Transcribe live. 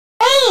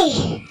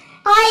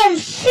I am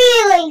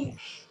feeling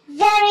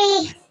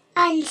very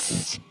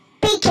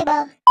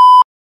unspeakable.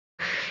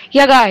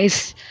 Yeah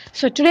guys,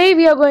 so today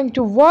we are going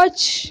to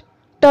watch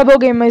Turbo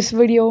Gamer's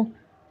video,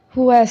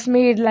 who has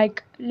made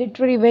like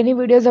literally many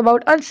videos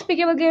about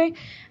unspeakable gaming.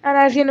 And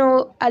as you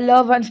know, I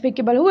love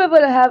unspeakable.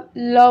 Whoever have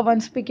love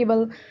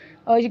unspeakable,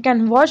 you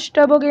can watch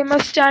Turbo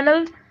Gamer's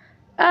channel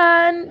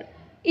and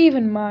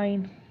even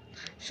mine.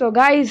 So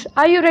guys,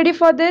 are you ready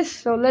for this?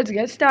 So let's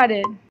get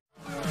started.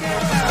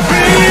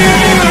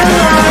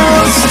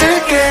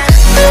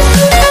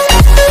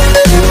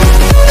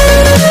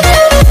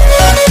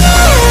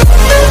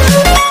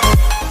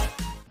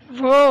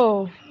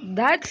 Whoa,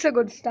 that's a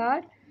good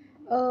start.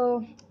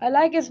 I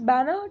like his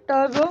banner,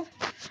 Turbo,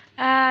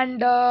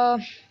 and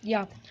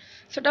yeah.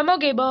 So Turbo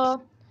Gamer,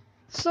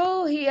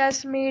 so he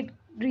has made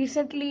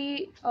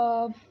recently.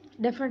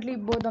 Definitely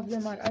both of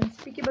them are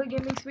Unspeakable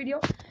Gaming's video.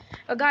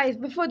 Guys,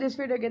 before this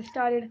video gets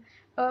started,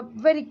 a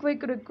very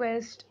quick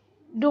request: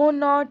 do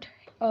not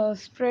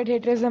spread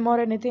haterism or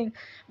anything,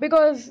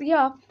 because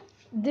yeah,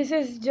 this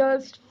is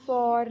just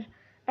for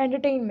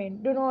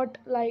entertainment. Do not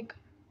like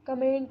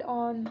comment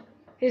on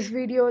his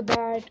video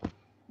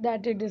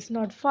that it is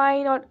not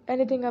fine or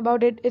anything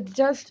about it. It's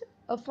just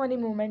a funny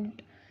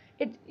moment.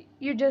 It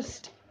you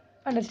just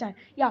understand.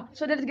 Yeah,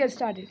 so let's get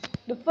started.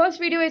 The first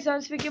video is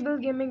Unspeakable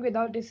Gaming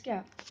without his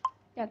cap.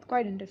 Yeah,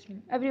 quite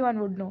interesting. Everyone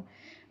would know.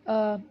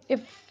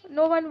 If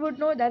no one would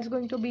know, that's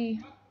going to be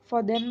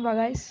for them,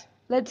 guys.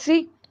 Let's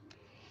see.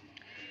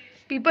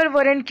 People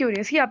weren't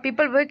curious. Yeah,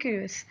 people were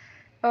curious.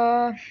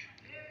 Uh,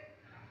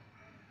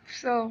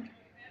 so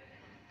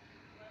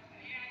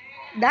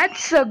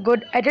that's a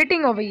good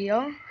editing over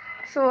here.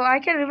 So I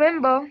can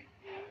remember.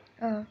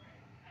 Uh,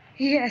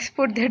 he has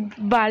put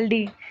that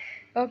baldi.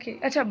 Okay,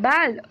 acha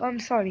bal. I'm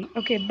sorry.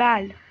 Okay,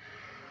 bal.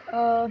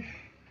 Uh,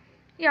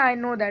 yeah, I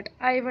know that.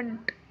 I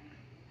haven't.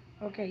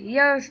 Okay,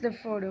 here's the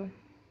photo.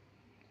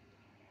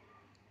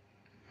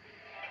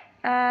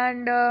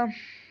 And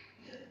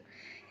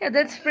yeah,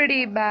 that's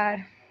pretty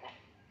bad.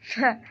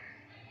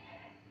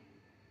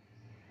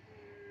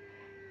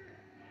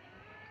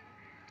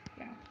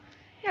 Yeah,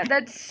 yeah,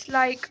 that's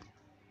like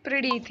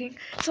pretty thing.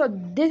 So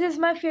this is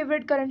my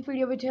favorite current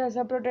video which has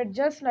uploaded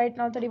just right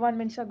now 31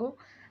 minutes ago.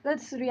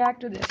 Let's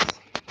react to this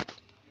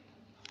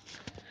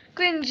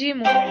cringy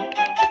moment.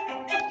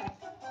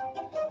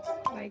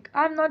 Like,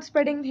 I'm not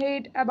spreading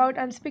hate about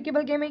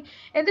unspeakable gaming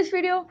in this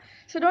video,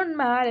 so don't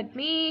mad at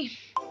me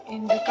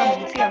in the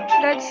comments. Yeah,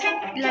 that's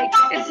like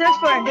it's just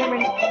for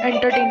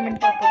entertainment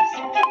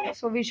purpose,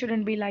 so we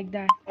shouldn't be like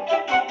that.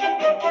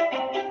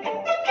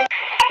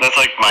 That's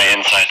like my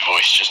inside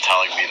voice just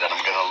telling me that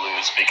I'm gonna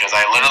lose because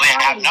I literally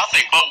have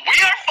nothing. But we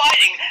are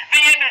fighting the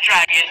Ender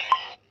Dragon.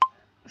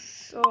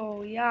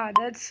 So yeah,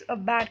 that's a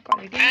bad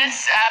quality.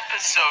 This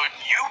episode,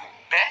 you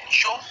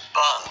bet your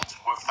buns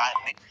we're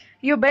fighting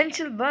You bench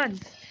your buns.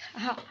 the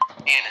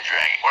Ender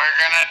Dragon. We're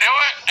gonna do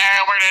it, and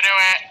we're gonna do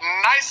it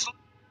nicely.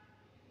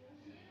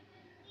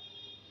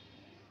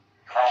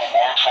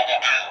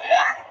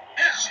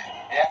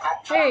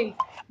 Hey,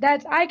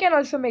 that's I can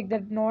also make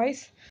that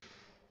noise.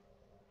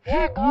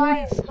 Hey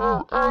guys,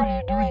 how are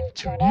you doing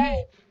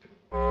today?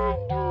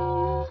 And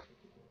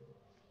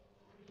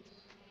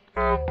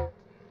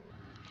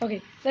Okay,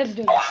 let's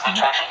do Don't this. even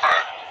touch a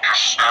bed.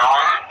 Just stare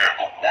at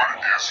it, and the one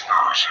is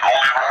yours. You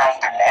don't even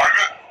have to mine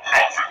it,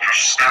 nothing.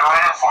 Just stare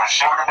at it for a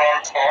certain amount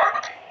of time,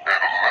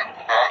 and let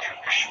the magic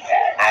just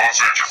flow. Now,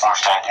 let's say it's your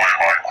first time playing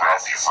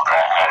Minecraft, you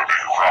forgot how to make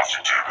a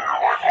crafting table,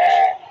 you're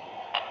like,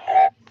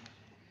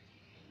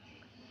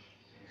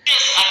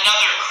 Just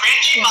another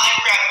cringy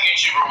Minecraft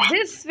YouTuber with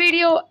This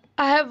video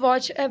I have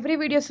watched every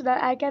video so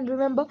that I can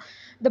remember.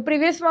 The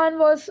previous one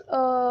was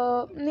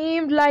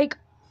named like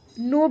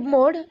noob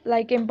mode,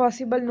 like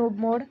impossible noob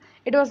mode.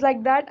 It was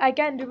like that. I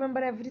can remember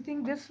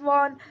everything. This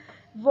one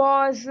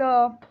was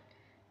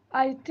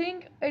I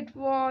think it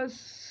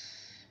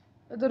was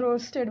the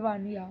roasted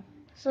one. Yeah.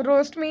 So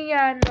roast me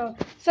and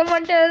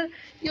someone tell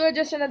you are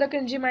just another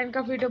cringy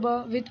Minecraft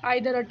YouTuber with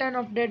either a ton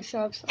of dead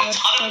subs or a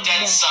ton of dead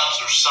bots.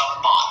 subs or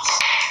sub bots.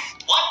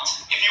 What?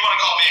 If you want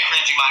to call me a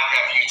cringy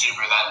Minecraft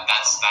YouTuber,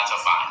 that's a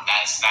fine.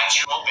 That's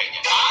your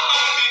opinion. I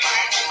love you,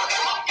 cringy, but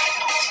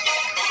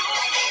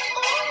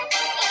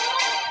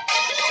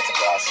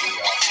see, I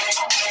can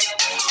be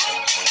cringy.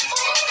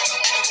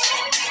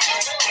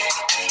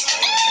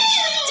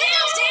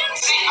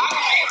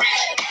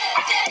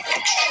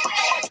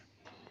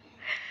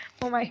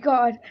 Oh my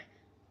god.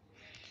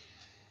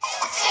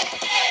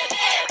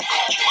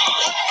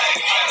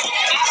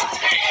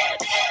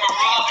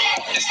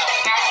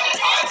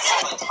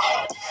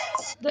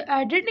 The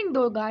editing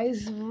though,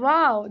 guys,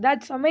 wow,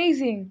 that's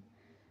amazing.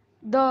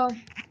 The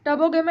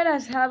Turbo Gamer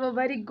has have a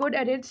very good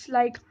edits,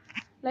 like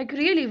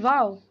really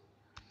wow.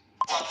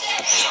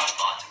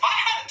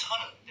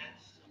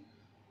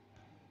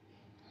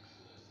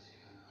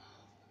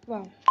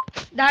 Wow,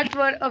 that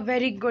were a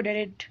very good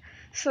edit.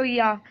 So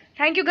yeah,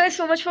 thank you guys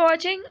so much for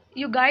watching.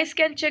 You guys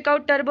can check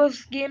out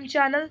Turbo's game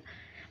channel.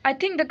 I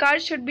think the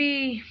card should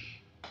be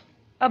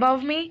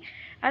above me.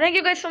 And thank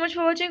you guys so much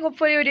for watching.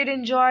 Hopefully you did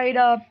enjoy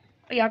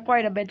Yeah,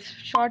 quite a bit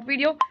short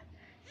video,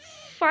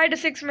 5 to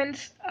 6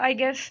 minutes, I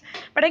guess.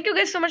 But thank you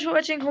guys so much for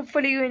watching.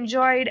 Hopefully you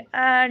enjoyed,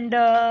 and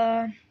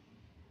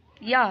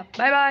yeah,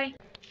 bye bye.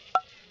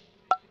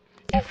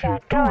 If you're a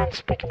true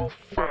unspeakable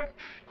fan,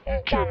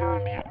 you can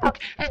only.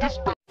 Okay, it's just.